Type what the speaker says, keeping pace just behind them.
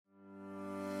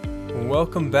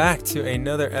Welcome back to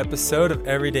another episode of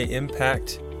Everyday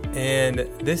Impact, and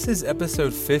this is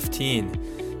episode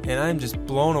 15, and I'm just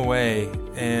blown away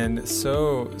and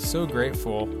so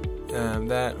grateful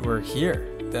that we're here,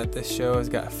 that this show has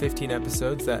got 15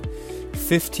 episodes, that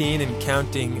 15 and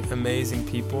counting amazing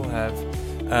people have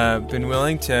been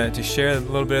willing to share a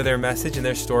little bit of their message and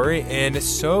their story, and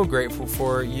so grateful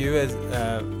for you as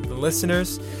the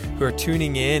listeners who are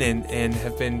tuning in and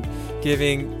have been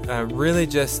giving really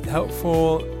just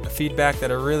helpful feedback that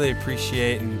I really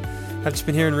appreciate, and I've just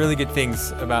been hearing really good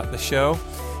things about the show.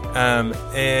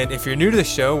 And if you're new to the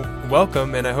show,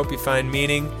 welcome, and I hope you find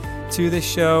meaning to this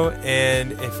show.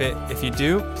 And if you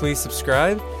do, please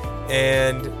subscribe,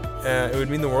 and it would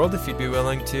mean the world if you'd be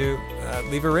willing to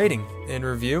leave a rating and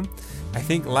review. I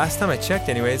think last time I checked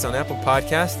anyways, on Apple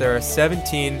Podcasts, there are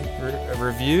 17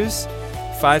 reviews,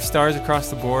 5 stars across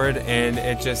the board, and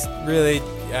it just really,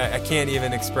 I can't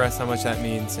even express how much that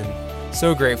means, and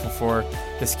so grateful for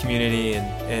this community,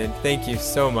 and thank you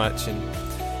so much.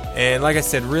 And like I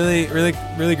said, really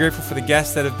grateful for the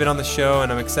guests that have been on the show,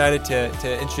 and I'm excited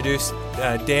to introduce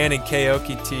Dan and Kay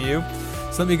Ockey to you.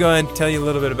 So let me go ahead and tell you a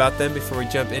little bit about them before we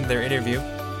jump into their interview.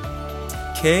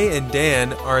 Kay and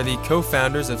Dan are the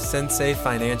co-founders of Sensei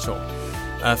Financial,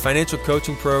 a financial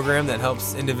coaching program that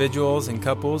helps individuals and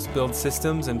couples build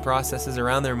systems and processes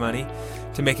around their money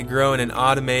to make it grow in an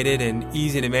automated and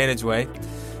easy to manage way.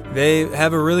 They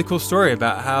have a really cool story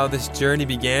about how this journey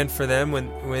began for them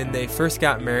when they first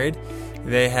got married.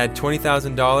 They had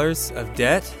 $20,000 of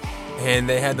debt, and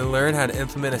they had to learn how to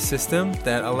implement a system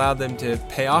that allowed them to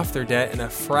pay off their debt in a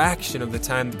fraction of the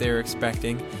time that they were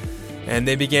expecting. And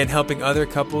they began helping other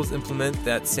couples implement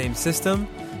that same system,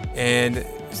 and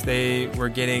they were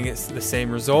getting the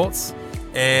same results.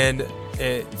 And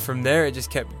from there, it just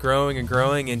kept growing and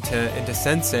growing into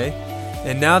Sensei.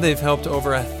 And now they've helped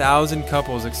over 1,000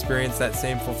 couples experience that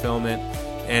same fulfillment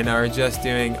and are just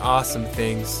doing awesome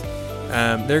things.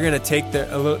 They're going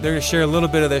to share a little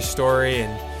bit of their story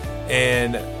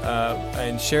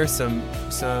and share some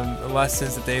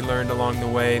lessons that they learned along the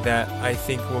way that I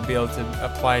think will be able to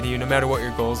apply to you no matter what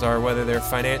your goals are, whether they're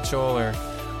financial or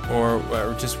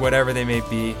just whatever they may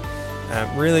be.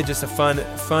 Really just a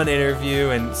fun interview,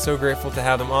 and so grateful to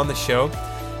have them on the show.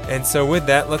 And so with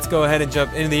that, let's go ahead and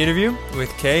jump into the interview with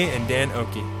Kay and Dan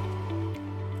Ockey.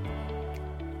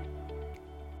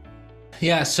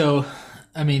 Yeah, so,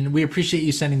 I mean, we appreciate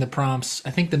you sending the prompts.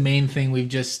 I think the main thing we've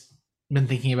just been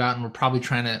thinking about, and we're probably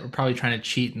trying to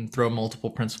cheat and throw multiple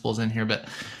principles in here, but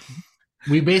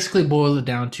we basically boil it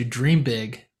down to dream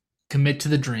big, commit to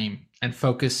the dream, and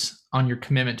focus on your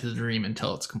commitment to the dream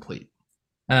until it's complete.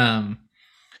 And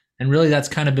really, that's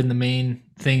kind of been the main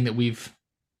thing that we've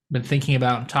been thinking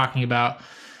about and talking about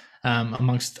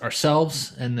amongst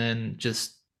ourselves, and then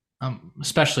just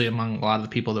especially among a lot of the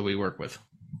people that we work with.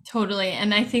 Totally.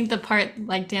 And I think the part,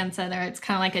 like Dan said there, it's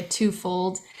kind of like a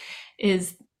twofold,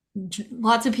 is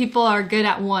lots of people are good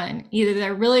at one. Either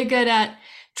they're really good at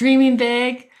dreaming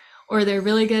big, or they're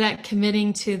really good at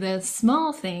committing to the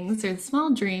small things or the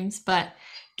small dreams. But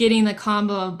getting the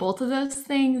combo of both of those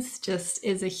things just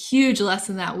is a huge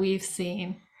lesson that we've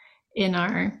seen in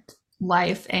our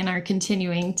life and are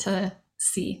continuing to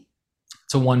see.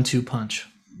 It's a 1-2 punch.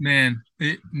 Man,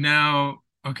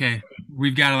 okay,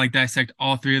 we've got to dissect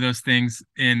all 3 of those things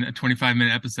in a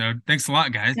 25-minute episode. Thanks a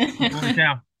lot, guys. Holy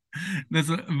cow.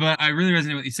 But I really resonate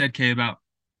with what you said, Kay, about,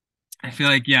 I feel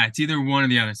like, yeah, it's either one or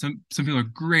the other. Some people are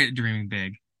great at dreaming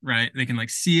big, right? They can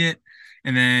see it.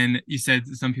 And then you said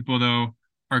some people, though,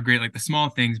 are great the small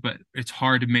things, but it's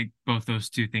hard to make both those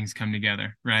 2 things come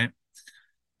together, right?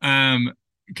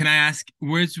 Can I ask,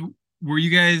 was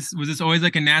this always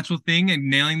a natural thing and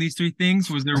nailing these 3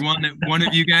 things? Was there one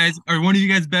of you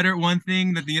guys better at one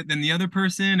thing than the other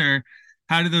person, or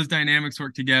how do those dynamics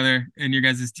work together in your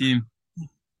guys' team?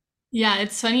 Yeah,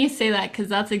 it's funny you say that, because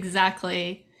that's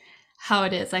exactly how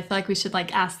it is. I feel like we should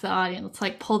ask the audience,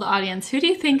 poll the audience, who do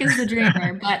you think is the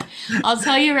dreamer? But I'll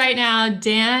tell you right now,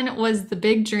 Dan was the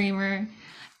big dreamer,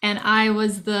 and I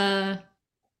was the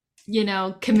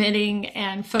committing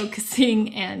and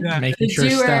focusing and making sure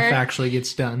stuff actually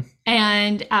gets done.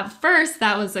 And at first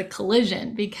that was a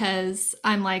collision, because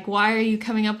I'm like, why are you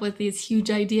coming up with these huge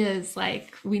ideas?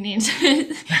 We need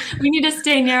to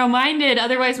stay narrow-minded,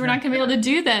 otherwise we're not gonna be able to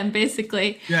do them,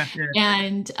 basically. Yeah.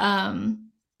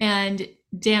 And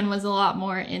Dan was a lot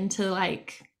more into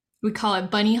we call it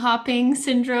bunny hopping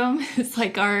syndrome. It's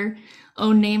our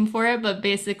own name for it, but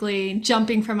basically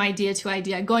jumping from idea to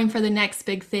idea, going for the next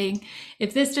big thing.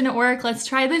 If this didn't work, let's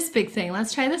try this big thing.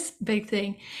 Let's try this big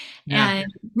thing. Yeah.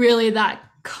 And really that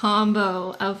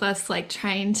combo of us like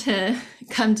trying to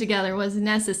come together was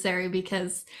necessary,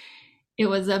 because it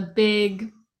was a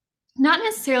big, not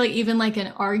necessarily even like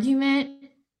an argument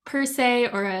per se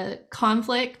or a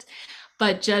conflict,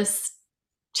 but just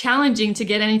challenging to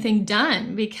get anything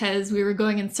done because we were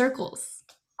going in circles.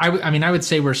 I mean, I would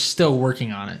say we're still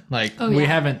working on it. Like we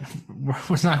haven't,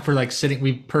 we're like sitting,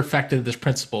 we've perfected this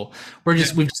principle. We've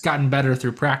just gotten better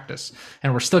through practice,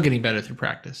 and we're still getting better through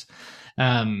practice.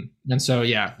 And so,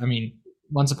 yeah, I mean,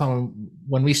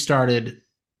 when we started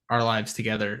our lives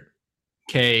together,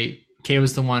 Kay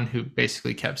was the one who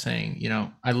basically kept saying, you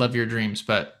know, I love your dreams,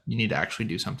 but you need to actually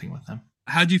do something with them.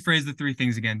 How'd you phrase the 3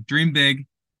 things again? Dream big,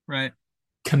 right?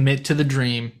 Commit to the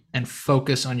dream and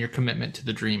focus on your commitment to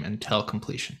the dream until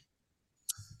completion.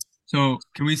 So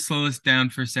can we slow this down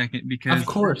for a second? Because of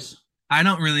course, I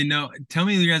don't really know. Tell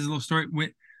me you guys a little story,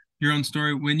 your own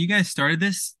story. When you guys started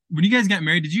this, when you guys got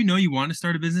married, did you know you wanted to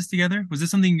start a business together? Was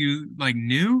this something you like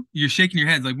knew? You're shaking your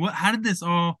heads like, what? How did this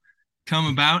all come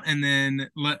about? And then,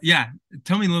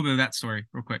 tell me a little bit of that story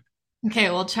real quick.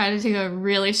 Okay, we'll try to do a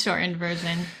really shortened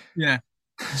version. Yeah.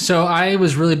 So I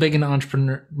was really big into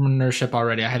entrepreneurship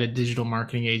already. I had a digital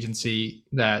marketing agency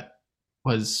that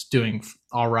was doing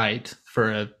all right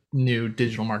for a new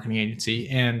digital marketing agency.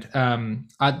 And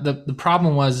the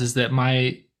problem is that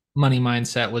my money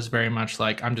mindset was very much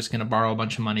like, I'm just going to borrow a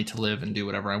bunch of money to live and do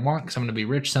whatever I want because I'm going to be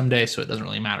rich someday. So it doesn't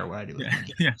really matter what I do with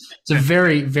money. Yeah. It's a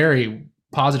very, very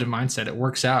positive mindset. It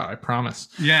works out, I promise.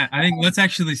 Yeah, I think let's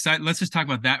just talk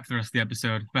about that for the rest of the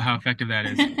episode, about how effective that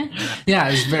is. Yeah,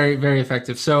 it's very, very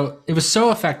effective. So it was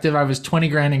so effective. I was 20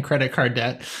 grand in credit card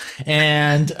debt,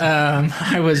 and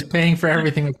I was paying for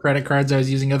everything with credit cards. I was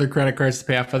using other credit cards to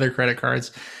pay off other credit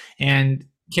cards, and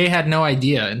Kay had no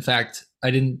idea. In fact,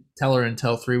 I didn't tell her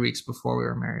until 3 weeks before we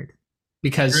were married,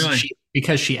 because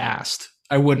she asked.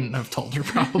 I wouldn't have told her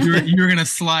probably. You were gonna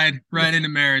slide right into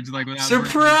marriage like without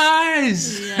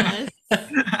surprise. Yes.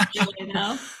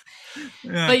 Yeah.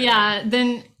 But yeah,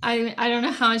 then I don't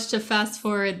know how much to fast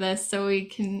forward this so we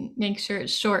can make sure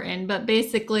it's shortened. But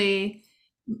basically,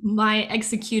 my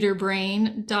executor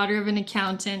brain, daughter of an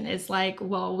accountant, is like,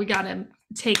 well, we gotta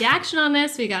take action on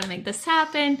this. We gotta make this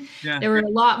happen. Yeah. There were a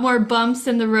lot more bumps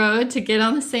in the road to get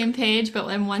on the same page, but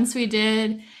once we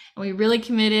did, and we really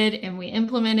committed and we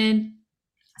implemented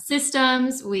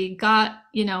systems, we got,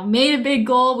 made a big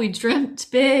goal, we dreamt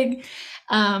big.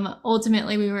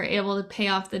 Ultimately, we were able to pay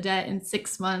off the debt in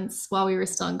 6 months while we were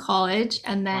still in college.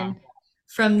 And then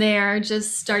from there,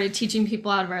 just started teaching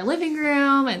people out of our living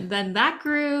room. And then that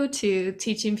grew to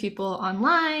teaching people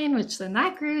online, which then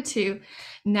that grew to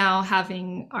now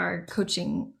having our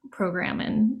coaching program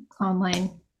and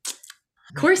online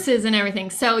courses and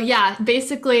everything. So yeah,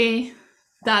 basically,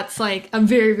 that's like a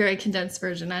very, very condensed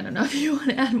version. I don't know if you want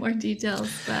to add more details,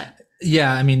 but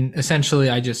yeah, I mean,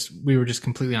 essentially, we were just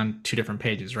completely on 2 different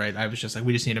pages, right? I was just like,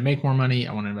 we just need to make more money.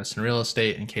 I want to invest in real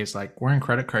estate. In case like we're in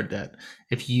credit card debt.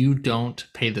 If you don't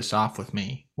pay this off with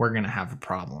me, we're gonna have a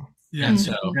problem. Yeah. And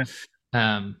so,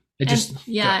 and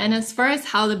as far as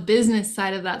how the business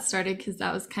side of that started, because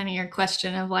that was kind of your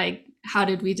question of like, how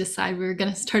did we decide we were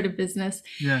going to start a business?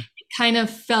 Yeah. Kind of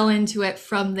fell into it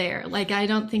from there. Like, I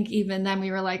don't think even then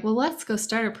we were like, well, let's go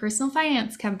start a personal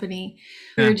finance company.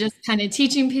 We were just kind of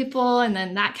teaching people, and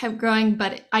then that kept growing.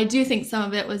 But I do think some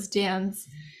of it was Dan's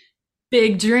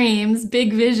big dreams,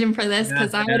 big vision for this,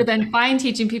 because I would have been fine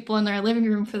teaching people in their living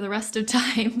room for the rest of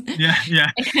time.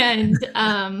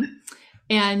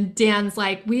 And Dan's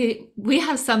like, we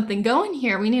have something going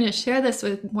here. We need to share this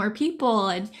with more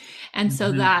people. And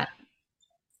so that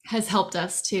has helped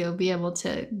us to be able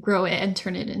to grow it and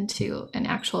turn it into an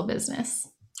actual business.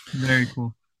 Very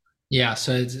cool. Yeah.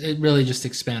 So it really just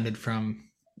expanded from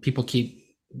people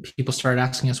started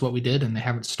asking us what we did, and they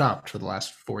haven't stopped for the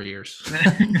last 4 years.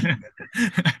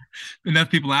 Enough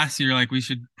people ask you, you're like, we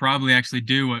should probably actually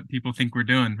do what people think we're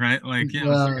doing, right? Like,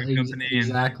 company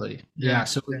exactly.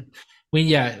 So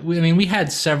we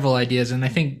had several ideas, and I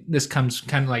think this comes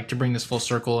kind of like to bring this full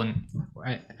circle. And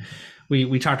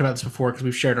we talked about this before because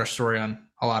we've shared our story on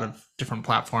a lot of different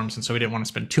platforms, and so we didn't want to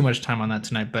spend too much time on that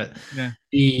tonight. But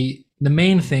the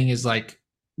main thing is like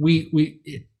we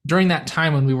during that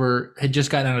time when had just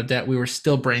gotten out of debt, we were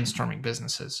still brainstorming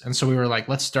businesses, and so we were like,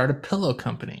 let's start a pillow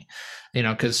company,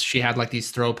 because she had like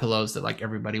these throw pillows that like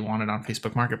everybody wanted on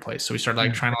Facebook Marketplace. So we started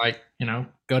like trying to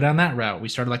go down that route. We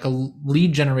started like a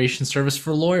lead generation service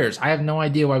for lawyers. I have no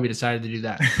idea why we decided to do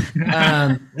that.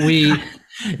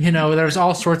 There's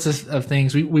all sorts of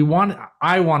things.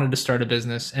 I wanted to start a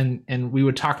business, and we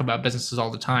would talk about businesses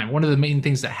all the time. One of the main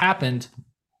things that happened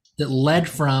that led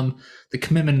from the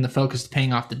commitment and the focus to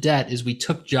paying off the debt is we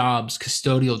took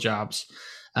custodial jobs,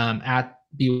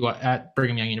 at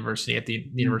Brigham Young University, at the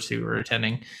university we were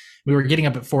attending. We were getting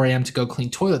up at 4 a.m. to go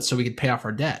clean toilets so we could pay off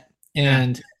our debt.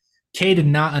 And Kay did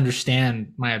not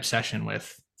understand my obsession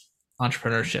with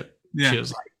entrepreneurship. She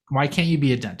was like, why can't you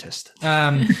be a dentist?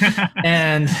 And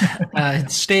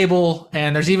it's stable,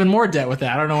 and there's even more debt with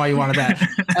that. I don't know why you wanted that.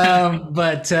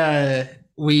 But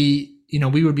we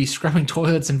would be scrubbing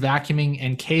toilets and vacuuming,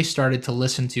 and Kay started to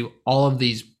listen to all of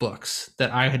these books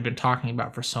that I had been talking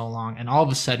about for so long. And all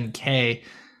of a sudden,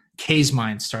 Kay's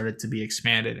mind started to be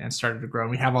expanded and started to grow.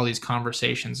 And we have all these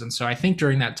conversations. And so I think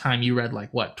during that time, you read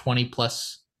 20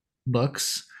 plus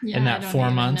books in that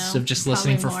 4 months of just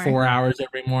listening for 4 hours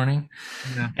every morning.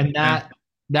 And that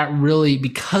really,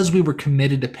 because we were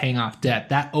committed to paying off debt,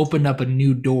 that opened up a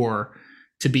new door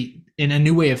to be in a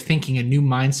new way of thinking and new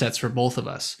mindsets for both of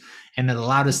us. And it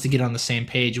allowed us to get on the same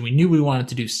page. And we knew we wanted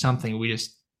to do something. We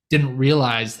just didn't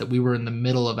realize that we were in the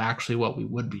middle of actually what we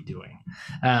would be doing,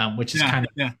 which is it's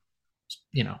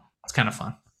kind of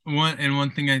fun.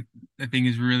 One thing I think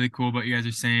is really cool about you guys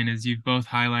are saying is you've both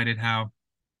highlighted how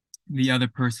the other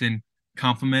person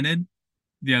complimented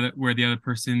where the other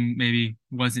person maybe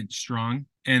wasn't strong,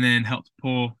 and then helped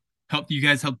you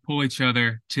guys help pull each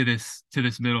other to this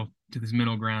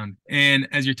middle ground. And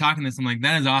as you're talking this, I'm like,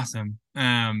 that is awesome.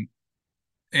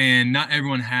 And not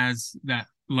everyone has that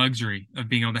luxury of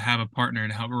being able to have a partner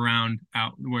to help round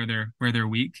out where they're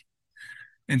weak.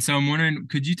 And so I'm wondering,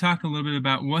 could you talk a little bit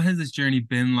about what has this journey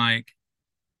been like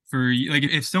for you? Like,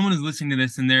 if someone is listening to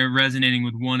this and they're resonating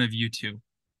with one of you two,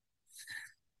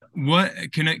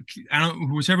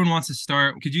 whichever one wants to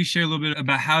start, could you share a little bit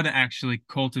about how to actually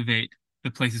cultivate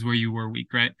the places where you were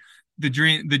weak, right? The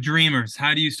dreamers,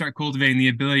 how do you start cultivating the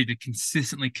ability to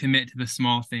consistently commit to the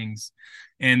small things?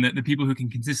 And the people who can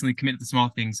consistently commit to the small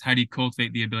things, how do you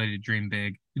cultivate the ability to dream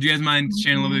big? Would you guys mind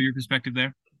sharing a little bit of your perspective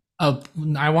there?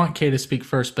 I want Kay to speak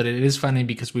first, but it is funny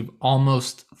because we've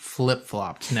almost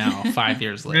flip-flopped now 5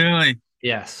 years later. Really?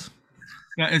 Yes.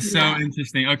 That is so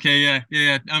interesting. Okay,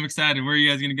 yeah. I'm excited. Where are you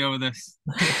guys going to go with this?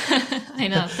 I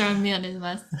know, throwing me under the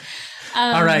bus.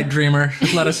 All right, dreamer,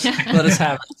 let us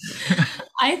have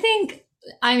it.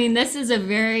 I mean, this is a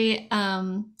very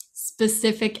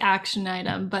specific action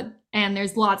item, and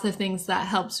there's lots of things that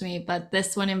helps me, but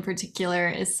this one in particular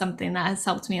is something that has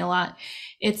helped me a lot.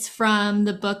 It's from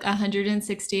the book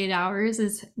 168 Hours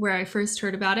is where I first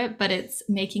heard about it, but it's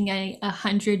making a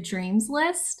 100 dreams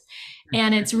list.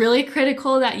 And it's really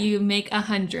critical that you make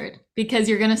 100 because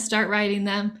you're going to start writing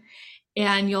them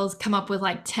and you'll come up with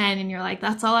 10 and you're like,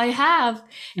 that's all I have.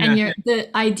 And the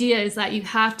idea is that you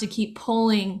have to keep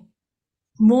pulling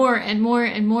more and more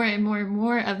and more and more and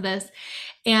more of this,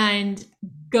 and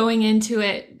going into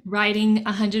it, writing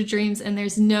 100 dreams, and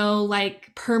there's no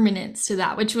permanence to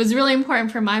that, which was really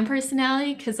important for my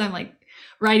personality because I'm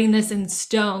writing this in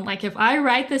stone. If I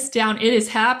write this down, it is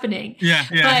happening.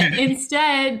 But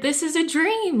instead, this is a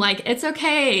dream. It's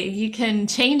okay. You can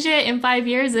change it in 5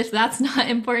 years if that's not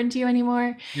important to you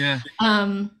anymore.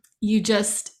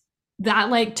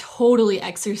 That totally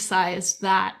exercised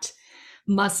that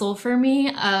muscle for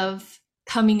me of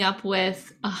coming up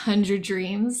with 100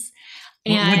 dreams.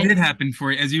 And what did happen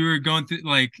for you as you were going through,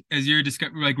 as you're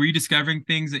discovering, were you discovering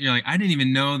things that you're I didn't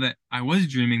even know that I was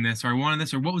dreaming this, or I wanted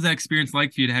this, or what was that experience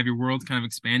like for you to have your world kind of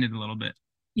expanded a little bit?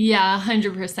 Yeah,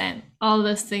 100%. All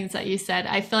those things that you said,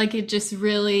 I feel like it just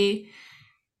really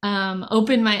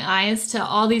opened my eyes to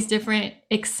all these different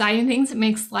exciting things. It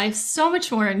makes life so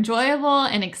much more enjoyable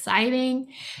and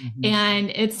exciting. Mm-hmm. And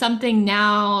it's something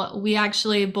now we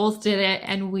actually both did it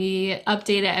and we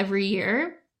update it every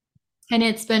year. And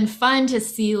it's been fun to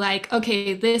see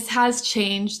okay, this has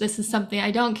changed. This is something I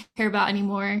don't care about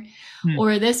anymore.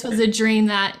 Or this was a dream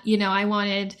that, I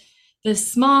wanted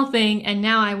this small thing and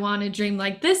now I want to dream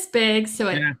this big. So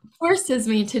it forces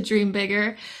me to dream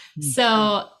bigger.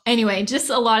 So anyway, just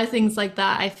a lot of things like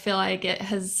that. I feel like it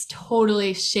has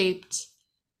totally shaped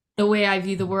the way I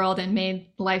view the world and made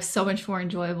life so much more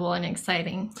enjoyable and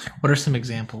exciting. What are some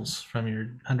examples from your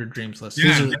 100 dreams list?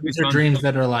 These are dreams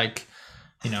that are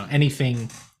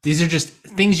anything. These are just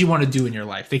things you want to do in your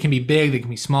life. They can be big, they can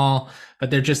be small,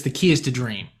 but they're just, the key is to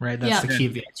dream, right? That's the key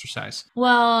of the exercise.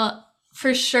 Well,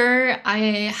 for sure, I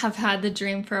have had the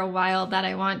dream for a while that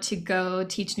I want to go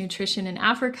teach nutrition in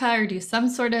Africa or do some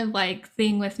sort of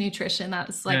thing with nutrition.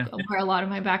 That's where a lot of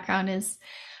my background is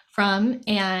from.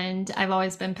 And I've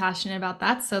always been passionate about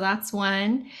that. So that's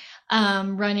one.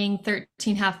 Running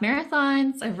 13 half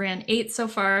marathons. I've ran 8 so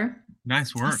far.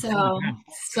 Nice work. So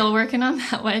still working on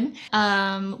that one.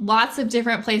 Lots of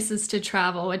different places to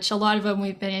travel, which a lot of them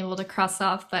we've been able to cross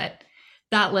off, but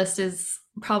that list is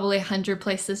probably 100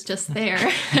 places just there.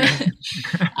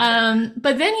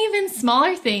 But then even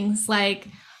smaller things like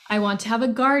I want to have a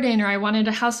garden, or I wanted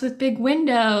a house with big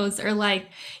windows, or like,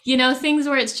 things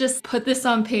where it's just put this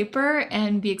on paper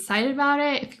and be excited about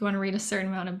it. If you want to read a certain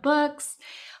amount of books,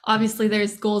 obviously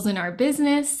there's goals in our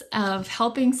business of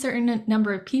helping certain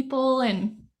number of people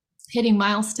and hitting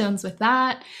milestones with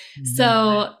that.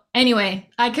 So anyway,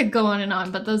 I could go on and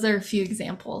on, but those are a few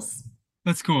examples.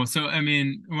 That's cool. So, I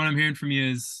mean, what I'm hearing from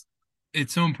you is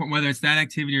it's so important, whether it's that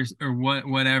activity or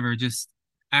whatever, just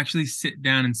actually sit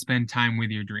down and spend time with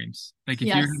your dreams. Like if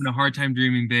you're having a hard time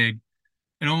dreaming big,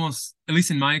 and almost, at least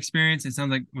in my experience, it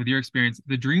sounds like with your experience,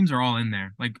 the dreams are all in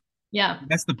there. Like,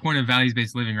 that's the point of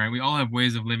values-based living, right? We all have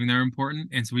ways of living that are important.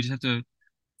 And so we just have to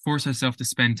force ourselves to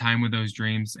spend time with those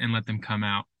dreams and let them come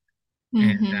out.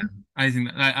 And I think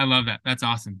I love that. That's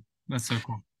awesome. That's so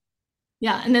cool.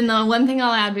 Yeah. And then the one thing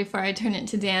I'll add before I turn it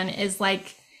to Dan is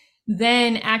like,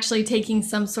 then actually taking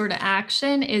some sort of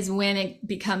action is when it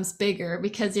becomes bigger,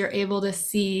 because you're able to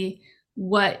see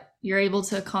what you're able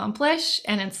to accomplish.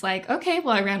 And it's like, okay,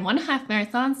 well, I ran 1 half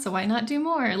marathon, so why not do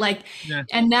more? Like,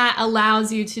 and that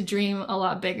allows you to dream a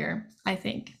lot bigger, I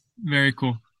think. Very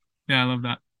cool. Yeah, I love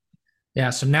that. Yeah,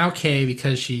 so now Kay,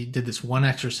 because she did this one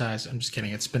exercise, I'm just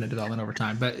kidding, it's been a development over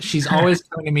time, but she's always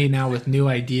coming to me now with new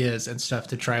ideas and stuff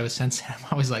to try with Sensei. I'm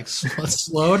always like,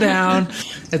 slow down.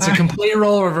 It's a complete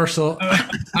role reversal.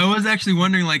 I was actually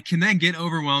wondering, like, can that get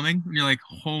overwhelming? And you're like,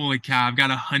 holy cow, I've got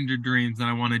 100 dreams that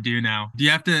I want to do now. Do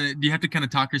you have to kind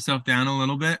of talk yourself down a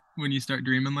little bit when you start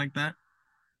dreaming like that?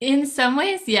 In some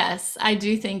ways, yes. I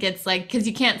do think it's like, because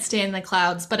you can't stay in the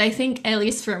clouds. But I think, at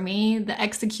least for me, the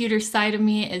executor side of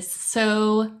me is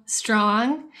so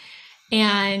strong.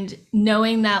 And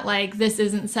knowing that, like, this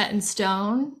isn't set in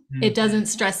stone, it doesn't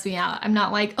stress me out. I'm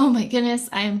not like, oh my goodness,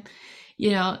 I'm,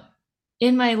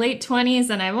 in my late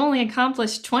 20s and I've only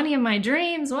accomplished 20 of my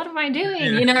dreams. What am I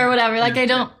doing? Or whatever. Like, I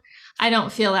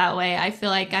don't feel that way. I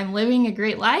feel like I'm living a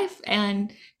great life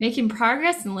and making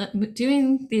progress and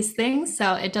doing these things.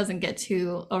 So it doesn't get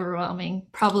too overwhelming,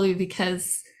 probably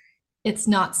because it's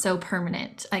not so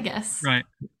permanent, I guess. Right.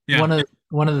 Yeah.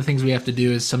 One of the things we have to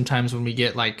do is sometimes when we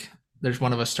get like, there's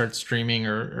one of us starts streaming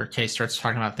or Kay starts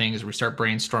talking about things, or we start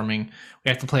brainstorming, we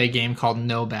have to play a game called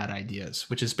No Bad Ideas,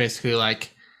 which is basically like,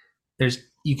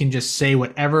 you can just say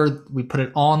whatever, we put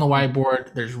it all on the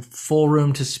whiteboard. There's full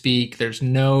room to speak. There's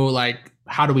no like,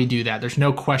 how do we do that? There's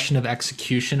no question of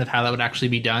execution of how that would actually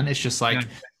be done. It's just like,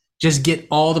 just get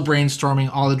all the brainstorming,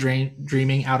 all the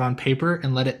dreaming out on paper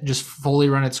and let it just fully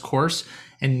run its course.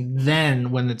 And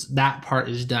then when that part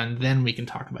is done, then we can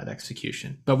talk about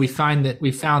execution. But we found that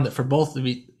for both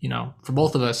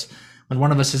of us, when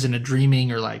one of us is in a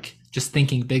dreaming or like just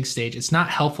thinking big stage, it's not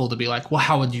helpful to be like, well,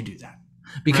 how would you do that?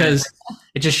 Because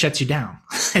it just shuts you down.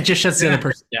 It just shuts the other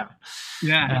person down.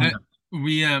 Yeah.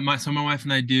 My wife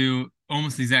and I do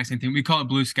almost the exact same thing. We call it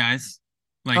blue skies.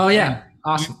 Like,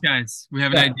 awesome. Blue skies. We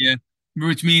have an idea,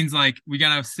 which means like we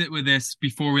gotta sit with this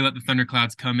before we let the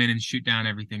thunderclouds come in and shoot down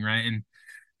everything, right? And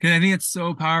I think it's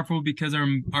so powerful because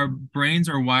our brains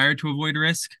are wired to avoid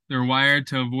risk. They're wired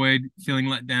to avoid feeling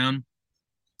let down.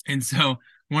 And so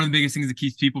one of the biggest things that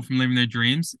keeps people from living their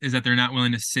dreams is that they're not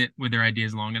willing to sit with their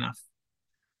ideas long enough.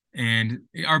 And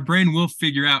our brain will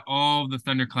figure out all the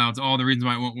thunderclouds, all the reasons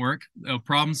why it won't work. They'll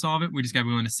problem solve it. We just got to be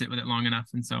willing to sit with it long enough.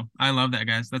 And so I love that,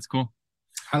 guys. That's cool.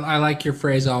 I like your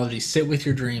phraseology, sit with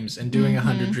your dreams, and doing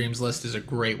 100 dreams list is a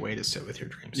great way to sit with your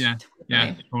dreams. Yeah,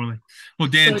 totally. Well,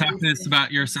 Dan, talk to us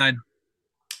about your side.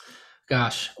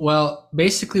 Gosh, well,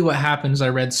 basically what happens, I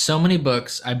read so many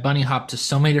books, I bunny hopped to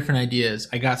so many different ideas,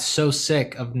 I got so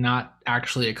sick of not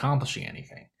actually accomplishing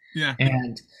anything. Yeah.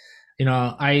 And,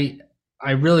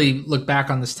 I really look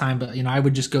back on this time, but I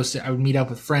would just I would meet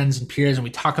up with friends and peers and we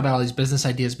talk about all these business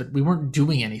ideas, but we weren't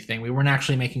doing anything. We weren't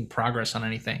actually making progress on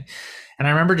anything. And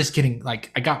I remember just getting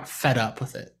like, I got fed up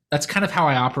with it. That's kind of how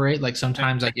I operate. Like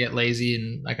sometimes I get lazy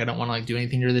and like, I don't want to like do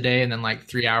anything during the day. And then like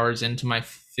 3 hours into my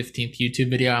 15th YouTube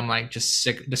video, I'm like just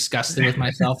sick, disgusted with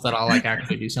myself that I'll like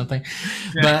actually do something.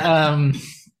 Yeah.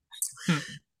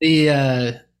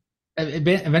 But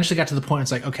it eventually got to the point,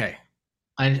 it's like, okay.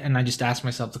 I just asked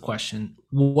myself the question,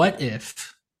 what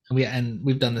if, and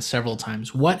we've done this several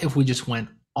times, what if we just went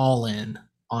all in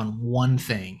on one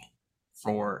thing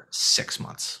for 6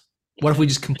 months? What if we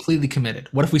just completely committed?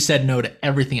 What if we said no to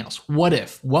everything else?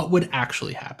 What would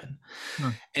actually happen?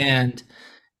 And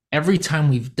every time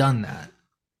we've done that,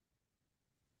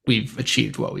 we've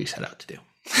achieved what we set out to do.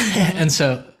 And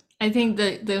so I think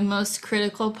the most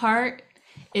critical part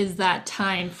is that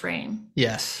time frame.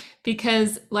 Yes.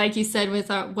 Because like you said, with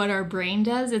what our brain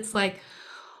does, it's like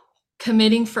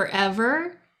committing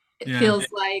forever it feels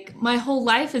like my whole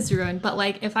life is ruined. But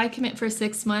like if I commit for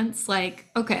 6 months, like,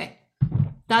 okay,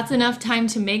 that's enough time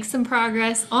to make some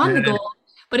progress on the goal,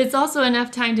 but it's also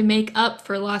enough time to make up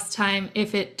for lost time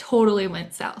if it totally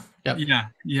went south. Yep. Yeah,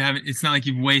 you haven't. It's not like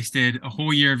you've wasted a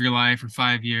whole year of your life or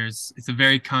 5 years. It's a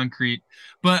very concrete,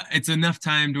 but it's enough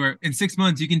time to where in 6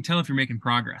 months you can tell if you're making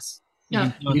progress.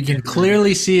 You can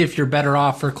clearly see if you're better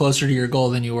off or closer to your goal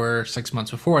than you were 6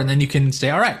 months before, and then you can say,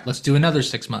 "All right, let's do another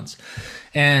 6 months."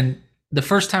 And the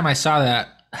first time I saw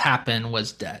that happen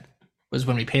was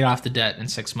when we paid off the debt in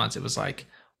 6 months. It was like,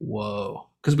 whoa,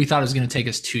 because we thought it was going to take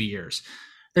us 2 years.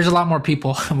 There's a lot more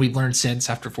people we've learned since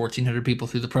after 1,400 people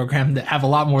through the program that have a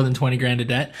lot more than 20 grand of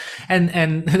debt.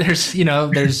 And there's,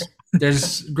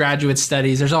 there's graduate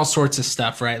studies, there's all sorts of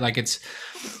stuff, right? Like it's,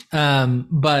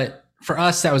 but for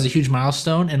us, that was a huge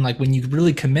milestone. And like when you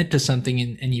really commit to something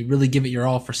and you really give it your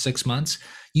all for 6 months,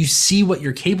 you see what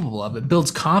you're capable of. It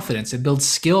builds confidence, it builds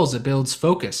skills, it builds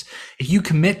focus. If you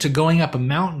commit to going up a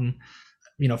mountain,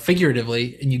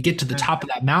 figuratively, and you get to the top of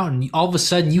that mountain, all of a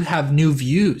sudden you have new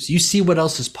views. You see what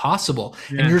else is possible,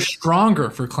 and you're stronger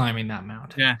for climbing that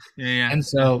mountain. Yeah. And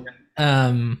so,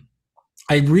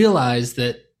 I realized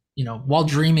that, while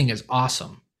dreaming is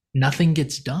awesome, nothing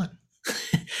gets done.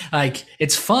 Like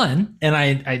it's fun, and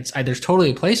I there's totally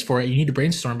a place for it. You need to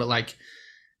brainstorm, but like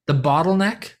the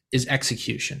bottleneck is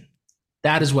execution.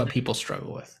 That is what people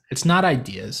struggle with. It's not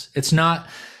ideas. It's not.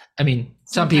 I mean,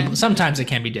 sometimes it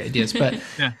can be ideas, but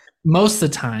most of the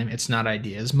time it's not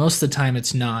ideas. Most of the time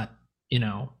it's not,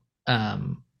 I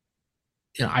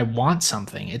want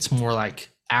something. It's more like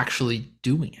actually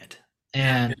doing it.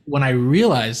 And when I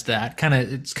realized that,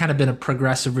 it's kind of been a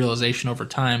progressive realization over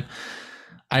time.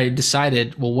 I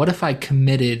decided, well, what if I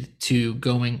committed to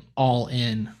going all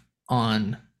in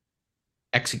on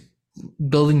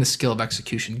building the skill of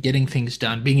execution, getting things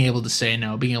done, being able to say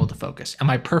no, being able to focus. Am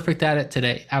I perfect at it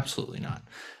today? Absolutely not.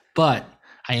 But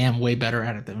I am way better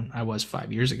at it than I was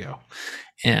 5 years ago.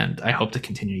 And I hope to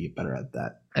continue to get better at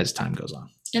that as time goes on.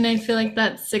 And I feel like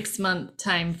that 6 month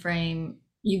time frame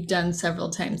you've done several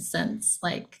times since.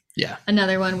 Like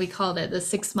another one, we called it the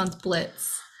 6 month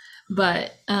blitz.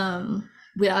 But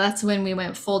that's when we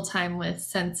went full time with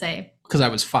Sensei. Because I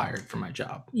was fired from my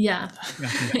job. Yeah.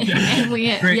 And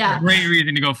great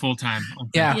reason to go full time.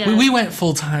 Yeah. We went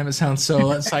full time. It sounds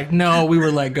so. It's like no, we were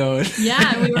let go.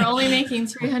 Yeah, we were only making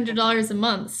 $300 a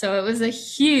month, so it was a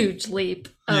huge leap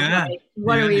of like,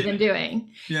 what are we even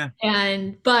doing? Yeah.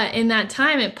 But in that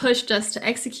time, it pushed us to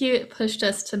execute. It pushed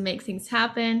us to make things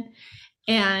happen,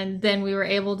 and then we were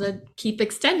able to keep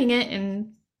extending it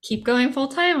and keep going full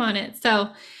time on it.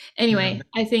 So anyway,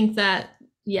 I think that.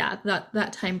 Yeah,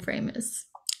 that time frame is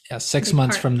 6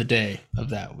 months from the day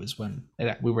of that was when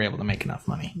we were able to make enough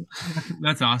money.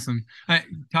 That's awesome.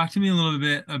 Talk to me a little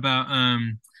bit about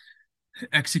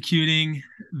executing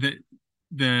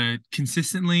the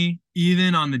consistently,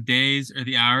 even on the days or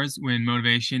the hours when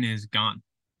motivation is gone.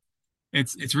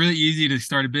 It's really easy to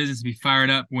start a business and be fired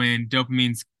up when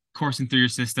dopamine's coursing through your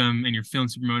system and you're feeling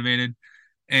super motivated,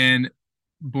 and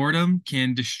boredom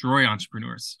can destroy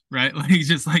entrepreneurs, right? Like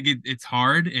it's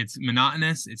hard, it's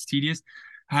monotonous, it's tedious.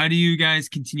 How do you guys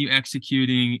continue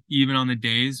executing even on the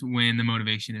days when the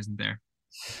motivation isn't there?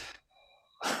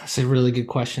 That's a really good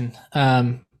question.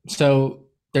 So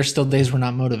there's still days we're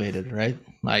not motivated, right?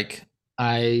 Like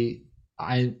I'm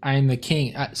the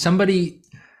king. Somebody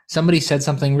said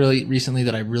something really recently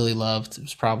that I really loved. It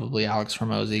was probably Alex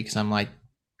Hormozy, because I'm like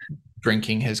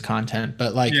drinking his content,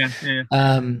 but like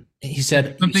he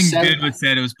said something good was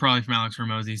said. It was probably from Alex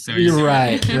Hormozy. So you're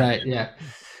right. Yeah.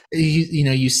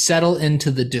 You settle into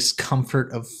the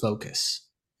discomfort of focus.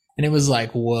 And it was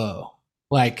like, whoa,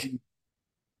 like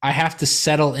I have to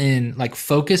settle in. Like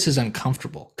focus is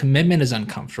uncomfortable. Commitment is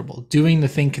uncomfortable. Doing the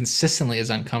thing consistently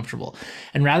is uncomfortable.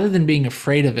 And rather than being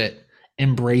afraid of it,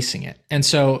 embracing it. And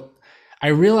so I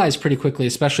realized pretty quickly,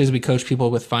 especially as we coach people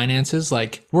with finances,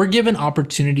 like we're given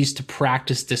opportunities to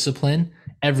practice discipline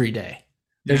every day.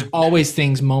 There's always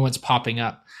moments popping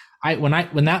up. When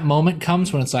that moment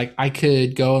comes, when it's like, I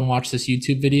could go and watch this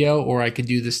YouTube video, or I could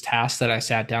do this task that I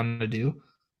sat down to do,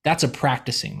 that's a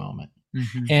practicing moment.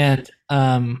 Mm-hmm. And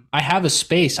I have a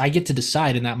space. I get to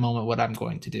decide in that moment what I'm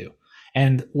going to do.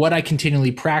 And what I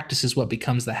continually practice is what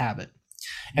becomes the habit.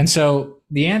 And so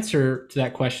the answer to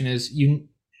that question is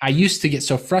I used to get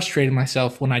so frustrated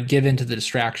myself when I'd give in to the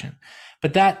distraction,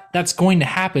 but that's going to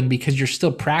happen because you're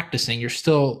still practicing. You're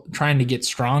still trying to get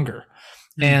stronger.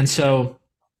 Mm-hmm. And so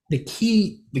the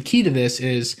key to this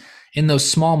is in those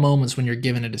small moments when you're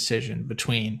given a decision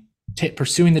between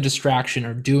pursuing the distraction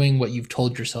or doing what you've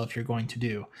told yourself you're going to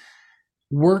do,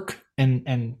 work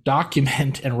and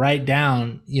document and write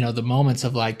down, the moments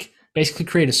of like basically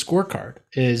create a scorecard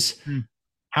is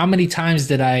how many times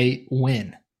did I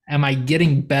win? Am I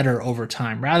getting better over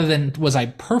time? Rather than was I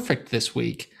perfect this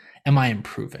week? Am I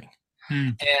improving?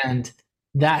 And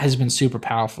that has been super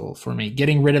powerful for me.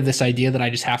 Getting rid of this idea that I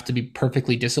just have to be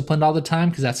perfectly disciplined all the time,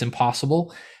 because that's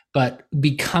impossible. But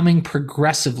becoming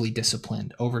progressively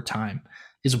disciplined over time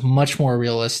is much more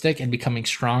realistic, and becoming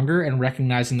stronger and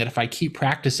recognizing that if I keep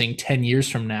practicing 10 years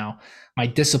from now, my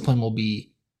discipline will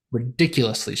be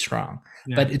ridiculously strong.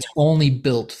 Yeah. But it's only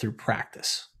built through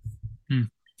practice.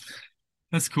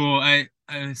 That's cool. I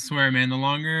swear, man, the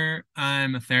longer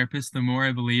I'm a therapist, the more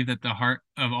I believe that the heart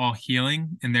of all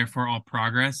healing and therefore all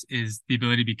progress is the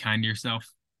ability to be kind to yourself.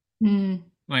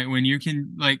 Like when you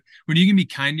can be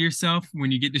kind to yourself,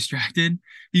 when you get distracted,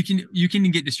 you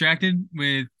can get distracted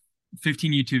with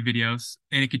 15 YouTube videos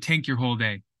and it could tank your whole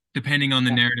day, depending on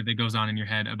the narrative that goes on in your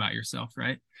head about yourself,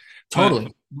 right?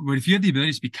 Totally. But if you have the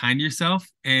ability to be kind to yourself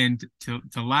and to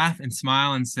laugh and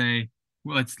smile and say,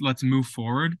 well, let's move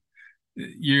forward,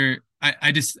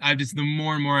 I just the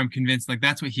more and more I'm convinced, like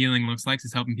that's what healing looks like,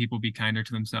 is helping people be kinder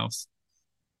to themselves.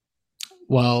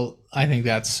 Well, I think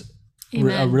that's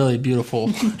a really beautiful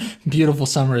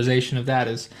summarization of that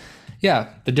is,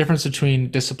 the difference between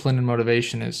discipline and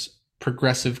motivation is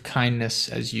progressive kindness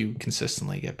as you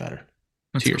consistently get better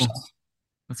to yourself.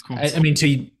 That's cool. I mean,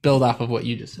 to build off of what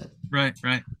you just said. Right.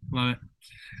 Love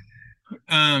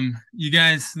it. You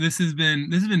guys, this has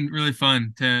been really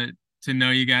fun to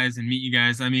know you guys and meet you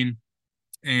guys. I mean,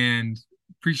 and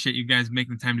appreciate you guys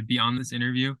making the time to be on this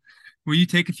interview. Will you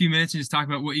take a few minutes and just talk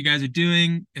about what you guys are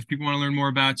doing? If people want to learn more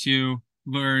about you,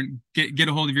 get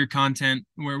a hold of your content,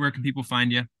 where can people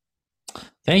find you?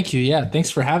 Thank you. Yeah. Thanks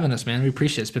for having us, man. We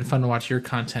appreciate it. It's been fun to watch your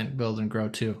content build and grow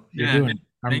too.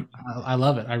 I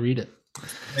love it. I read it.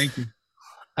 Thank you.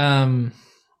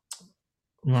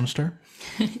 You want to start?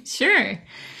 Sure.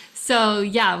 So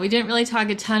we didn't really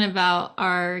talk a ton about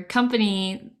our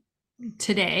company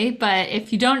today, but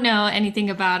if you don't know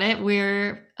anything about it,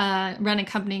 we're run a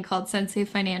company called Sensei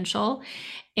Financial,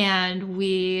 and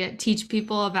we teach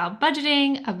people about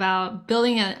budgeting, about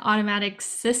building an automatic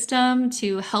system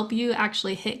to help you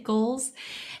actually hit goals,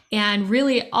 and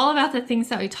really all about the things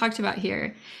that we talked about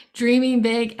here, dreaming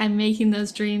big and making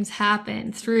those dreams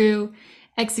happen through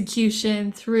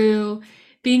execution, through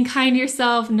being kind to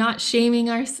yourself, not shaming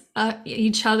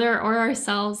each other or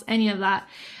ourselves, any of that,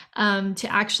 to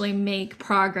actually make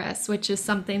progress, which is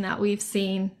something that we've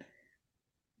seen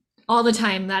all the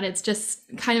time, that it's just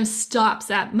kind of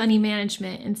stops at money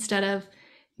management instead of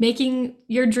making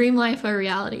your dream life a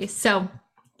reality. So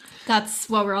that's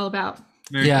what we're all about.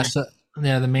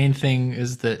 The main thing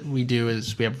is that we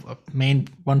have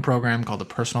one program called the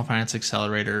Personal Finance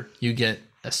Accelerator. You get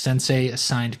a sensei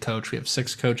assigned coach. We have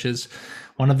 6 coaches.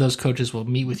 One of those coaches will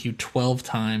meet with you 12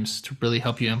 times to really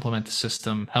help you implement the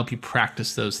system, help you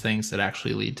practice those things that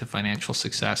actually lead to financial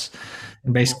success,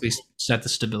 and basically set the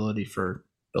stability for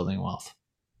building wealth.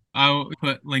 I'll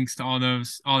put links to all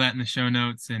that in the show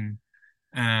notes. And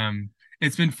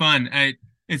it's been fun.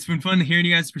 It's been fun hearing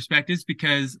you guys' perspectives,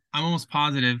 because I'm almost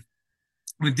positive,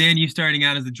 with Dan, you starting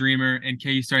out as the dreamer, and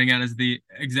Kay, you starting out as the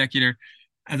executor,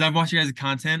 as I've watched you guys'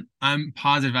 content, I'm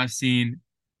positive I've seen,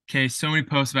 so many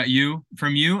posts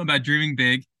from you about dreaming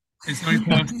big, and so many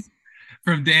posts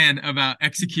from Dan about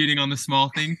executing on the small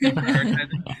things. So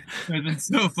it's been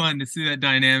so fun to see that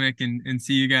dynamic and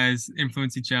see you guys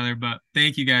influence each other. But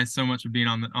thank you guys so much for being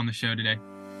on the show today.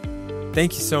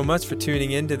 Thank you so much for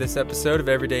tuning in to this episode of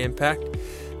Everyday Impact.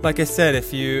 Like I said,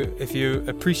 if you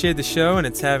appreciate the show and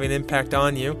it's having an impact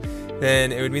on you,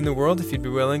 then it would mean the world if you'd be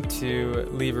willing to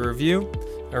leave a review,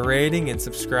 a rating, and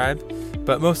subscribe.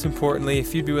 But most importantly,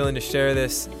 if you'd be willing to share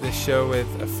this show with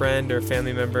a friend or a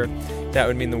family member, that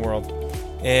would mean the world.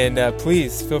 And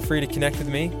please feel free to connect with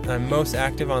me. I'm most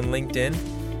active on LinkedIn.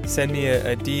 Send me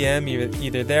a DM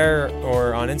either there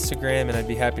or on Instagram, and I'd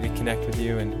be happy to connect with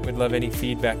you, and would love any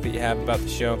feedback that you have about the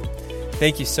show.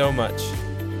 Thank you so much.